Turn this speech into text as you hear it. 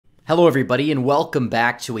Hello everybody and welcome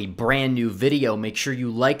back to a brand new video. Make sure you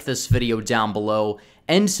like this video down below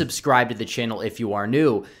and subscribe to the channel if you are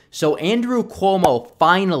new. So Andrew Cuomo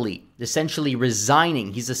finally, essentially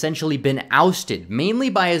resigning. He's essentially been ousted, mainly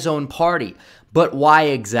by his own party. But why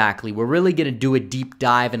exactly? We're really going to do a deep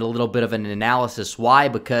dive and a little bit of an analysis. Why?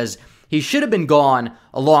 Because he should have been gone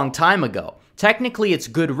a long time ago. Technically, it's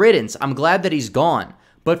good riddance. I'm glad that he's gone.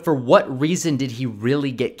 But for what reason did he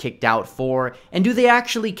really get kicked out for? And do they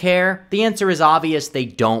actually care? The answer is obvious, they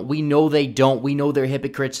don't. We know they don't. We know they're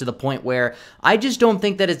hypocrites to the point where I just don't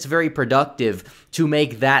think that it's very productive to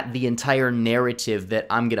make that the entire narrative that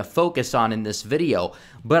I'm going to focus on in this video.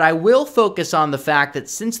 But I will focus on the fact that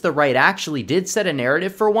since the right actually did set a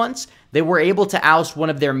narrative for once, they were able to oust one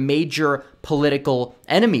of their major political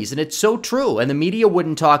enemies. And it's so true. And the media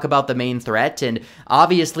wouldn't talk about the main threat. And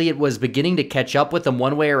obviously it was beginning to catch up with them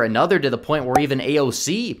one way or another to the point where even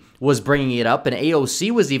AOC was bringing it up and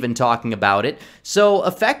AOC was even talking about it. So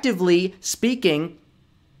effectively speaking,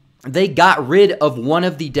 they got rid of one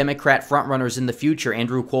of the Democrat frontrunners in the future.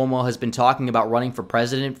 Andrew Cuomo has been talking about running for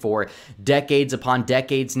president for decades upon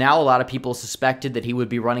decades now. A lot of people suspected that he would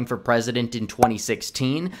be running for president in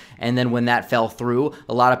 2016, and then when that fell through,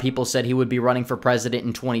 a lot of people said he would be running for president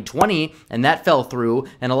in 2020, and that fell through,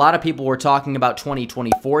 and a lot of people were talking about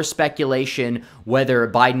 2024 speculation, whether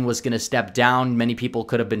Biden was going to step down. Many people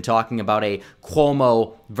could have been talking about a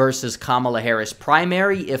Cuomo versus Kamala Harris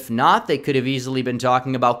primary. If not, they could have easily been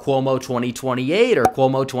talking about Cuomo 2028 or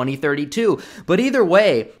Cuomo 2032. But either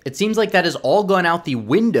way, it seems like that has all gone out the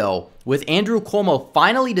window with Andrew Cuomo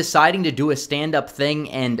finally deciding to do a stand-up thing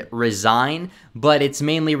and resign, but it's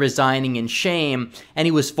mainly resigning in shame, and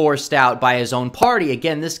he was forced out by his own party.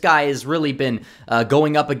 Again, this guy has really been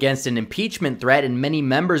going up against an impeachment threat, and many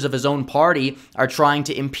members of his own party are trying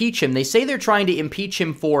to impeach him. They say they're trying to impeach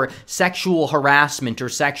him for sexual harassment or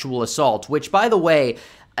sexual assault, which, by the way,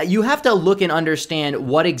 you have to look and understand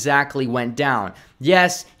what exactly went down.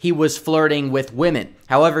 Yes, he was flirting with women.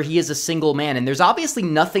 However, he is a single man, and there's obviously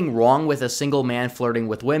nothing wrong with a single man flirting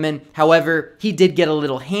with women. However, he did get a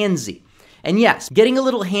little handsy. And yes, getting a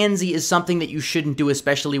little handsy is something that you shouldn't do,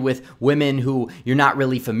 especially with women who you're not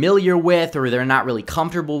really familiar with or they're not really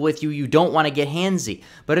comfortable with you. You don't want to get handsy.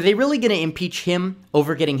 But are they really going to impeach him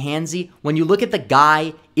over getting handsy? When you look at the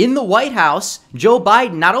guy in the White House, Joe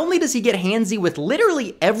Biden, not only does he get handsy with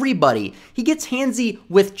literally everybody, he gets handsy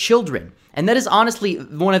with children. And that is honestly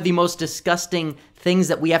one of the most disgusting things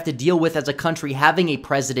that we have to deal with as a country, having a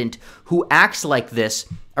president who acts like this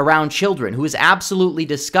around children, who is absolutely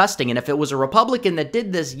disgusting. And if it was a Republican that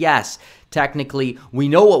did this, yes, technically, we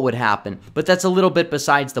know what would happen, but that's a little bit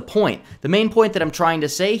besides the point. The main point that I'm trying to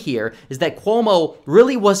say here is that Cuomo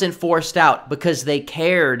really wasn't forced out because they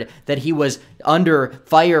cared that he was under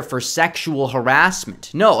fire for sexual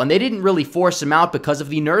harassment. No, and they didn't really force him out because of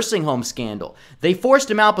the nursing home scandal. They forced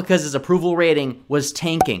him out because his approval rating was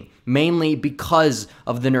tanking, mainly because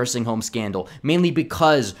of the nursing home scandal, mainly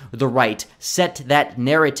because the right set that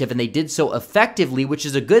narrative, and they did so effectively, which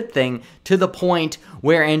is a good thing, to the point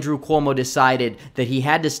where Andrew Cuomo decided that he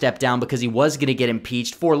had to step down because he was going to get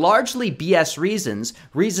impeached for largely BS reasons,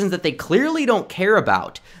 reasons that they clearly don't care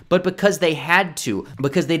about, but because they had to,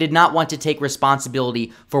 because they did not want to take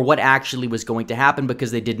responsibility for what actually was going to happen,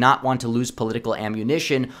 because they did not want to lose political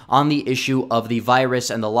ammunition on the issue of the virus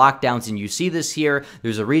and the lockdowns. And you see this here.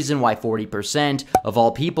 There's a reason why 40% of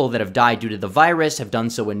all people that have died due to the virus have done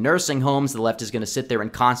so in nursing homes. The left is going to sit there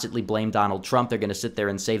and constantly blame Donald Trump. They're going to sit there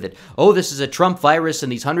and say that, oh, this is a Trump virus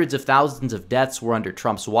and these hundreds of thousands of deaths were under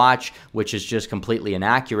Trump's watch, which is just completely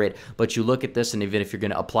inaccurate. But you look at this, and even if you're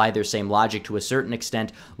going to apply their same logic to a certain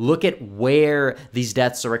extent, look at where these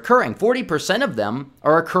deaths are occurring. 40% of them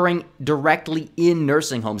are occurring directly in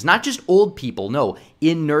nursing homes, not just old people, no,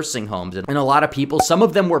 in nursing homes. And a lot of people, some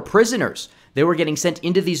of them were prisoners. They were getting sent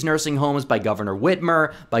into these nursing homes by Governor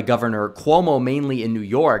Whitmer, by Governor Cuomo, mainly in New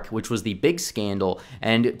York, which was the big scandal.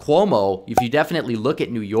 And Cuomo, if you definitely look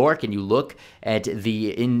at New York and you look at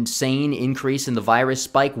the insane increase in the virus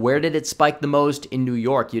spike, where did it spike the most? In New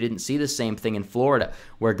York. You didn't see the same thing in Florida,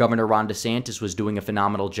 where Governor Ron DeSantis was doing a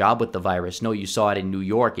phenomenal job with the virus. No, you saw it in New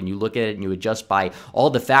York, and you look at it and you adjust by all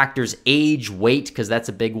the factors, age, weight, because that's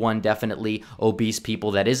a big one, definitely obese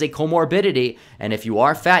people. That is a comorbidity, and if you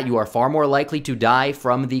are fat, you are far more likely to die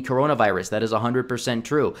from the coronavirus. That is 100%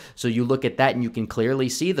 true. So you look at that and you can clearly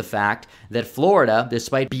see the fact that Florida,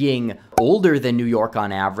 despite being older than New York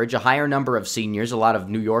on average, a higher number of seniors. A lot of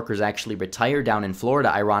New Yorkers actually retire down in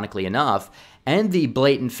Florida, ironically enough. And the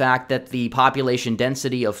blatant fact that the population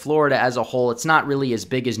density of Florida as a whole, it's not really as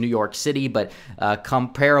big as New York City, but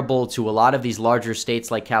comparable to a lot of these larger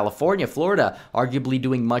states like California, Florida, arguably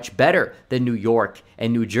doing much better than New York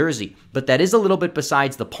and New Jersey. But that is a little bit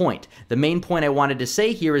besides the point. The main point I wanted to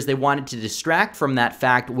say here is they wanted to distract from that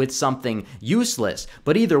fact with something useless.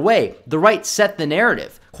 But either way, the right set the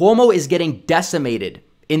narrative. Cuomo is getting decimated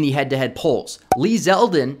in the head-to-head polls. Lee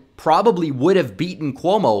Zeldin probably would have beaten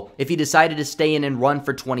Cuomo if he decided to stay in and run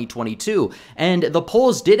for 2022. And the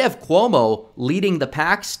polls did have Cuomo leading the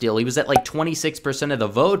pack still. He was at like 26% of the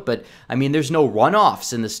vote, but I mean, there's no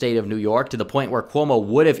runoffs in the state of New York to the point where Cuomo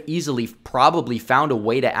would have easily probably found a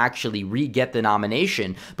way to actually re-get the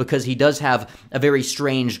nomination, because he does have a very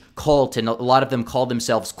strange cult, and a lot of them call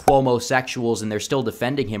themselves Cuomo-sexuals, and they're still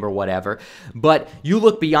defending him or whatever. But you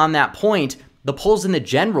look beyond that point, the polls in the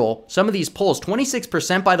general, some of these polls,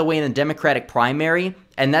 26% by the way in the Democratic primary,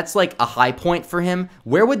 and that's like a high point for him.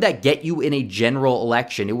 Where would that get you in a general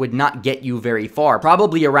election? It would not get you very far.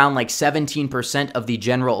 Probably around like 17% of the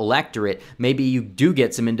general electorate. Maybe you do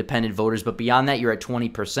get some independent voters, but beyond that, you're at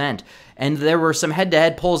 20%. And there were some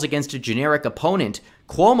head-to-head polls against a generic opponent.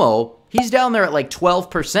 Cuomo, he's down there at like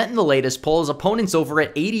 12% in the latest poll. His opponent's over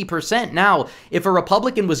at 80%. Now, if a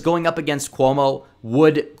Republican was going up against Cuomo,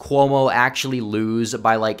 would Cuomo actually lose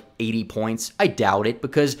by like 80 points? I doubt it,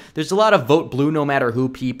 because there's a lot of vote blue no matter who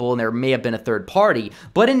people, and there may have been a third party.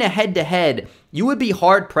 But in a head-to-head, you would be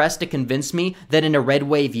hard-pressed to convince me that in a red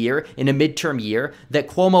wave year, in a midterm year, that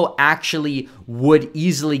Cuomo actually would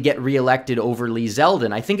easily get reelected over Lee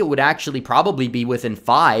Zeldin. I think it would actually probably be within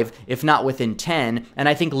 5, if not within 10, and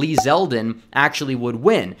I think Lee Zeldin actually would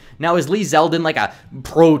win. Now, is Lee Zeldin like a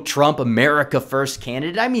pro-Trump, America First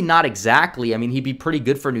candidate? I mean, not exactly. I mean, he'd be pretty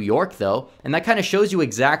good for New York, though, and that kind of shows you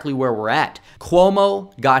exactly where we're at.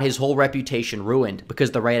 Cuomo got his whole reputation ruined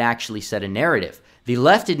because the right actually set a narrative. The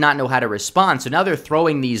left did not know how to respond, so now they're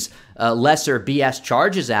throwing these lesser BS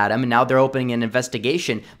charges at him, and now they're opening an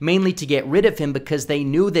investigation mainly to get rid of him, because they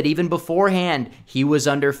knew that even beforehand he was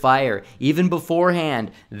under fire. Even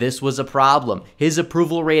beforehand, this was a problem. His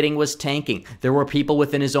approval rating was tanking. There were people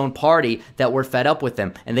within his own party that were fed up with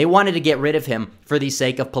him, and they wanted to get rid of him for the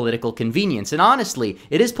sake of political convenience. And honestly,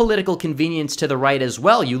 it is political convenience to the right as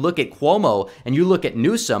well. You look at Cuomo and you look at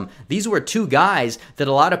Newsom. These were two guys that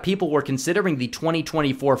a lot of people were considering the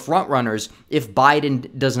 2024 frontrunners if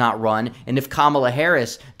Biden does not run and if Kamala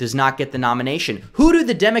Harris does not get the nomination. Who do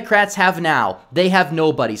the Democrats have now? They have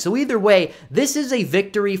nobody. So either way, this is a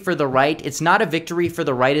victory for the right. It's not a victory for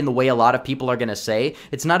the right in the way a lot of people are going to say.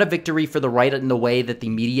 It's not a victory for the right in the way that the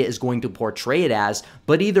media is going to portray it as.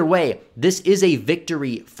 But either way, this is a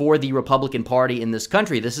victory for the Republican Party in this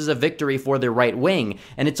country. This is a victory for the right wing,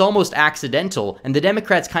 and it's almost accidental. And the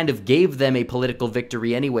Democrats kind of gave them a political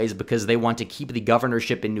victory anyways, because they want to keep the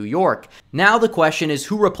governorship in New York. Now the question is,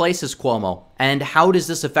 who replaces Cuomo? And how does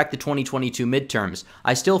this affect the 2022 midterms?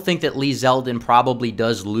 I still think that Lee Zeldin probably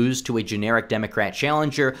does lose to a generic Democrat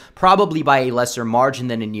challenger, probably by a lesser margin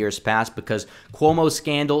than in years past, because Cuomo's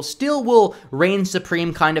scandal still will reign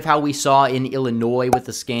supreme, kind of how we saw in Illinois with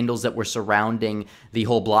the scandals that were surrounding the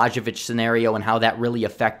whole Blazevich scenario and how that really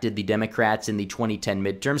affected the Democrats in the 2010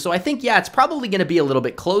 midterm. So I think, yeah, it's probably going to be a little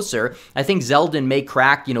bit closer. I think Zeldin may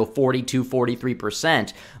crack, 42,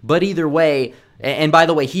 43%. But either way, and by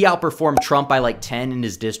the way, he outperformed Trump by like 10 in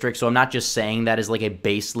his district, so I'm not just saying that as like a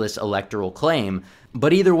baseless electoral claim.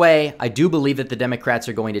 But either way, I do believe that the Democrats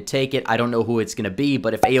are going to take it. I don't know who it's going to be,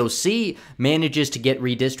 but if AOC manages to get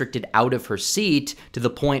redistricted out of her seat to the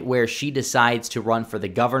point where she decides to run for the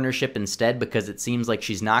governorship instead, because it seems like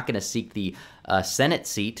she's not going to seek the Senate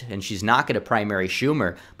seat and she's not going to primary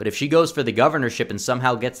Schumer, but if she goes for the governorship and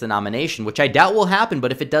somehow gets the nomination, which I doubt will happen,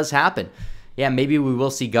 but if it does happen, yeah, maybe we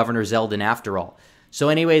will see Governor Zeldin after all. So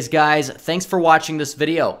anyways, guys, thanks for watching this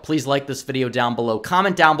video. Please like this video down below,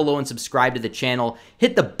 comment down below, and subscribe to the channel.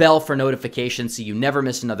 Hit the bell for notifications so you never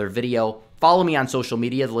miss another video. Follow me on social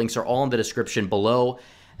media. The links are all in the description below.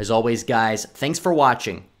 As always, guys, thanks for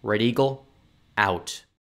watching. Red Eagle, out.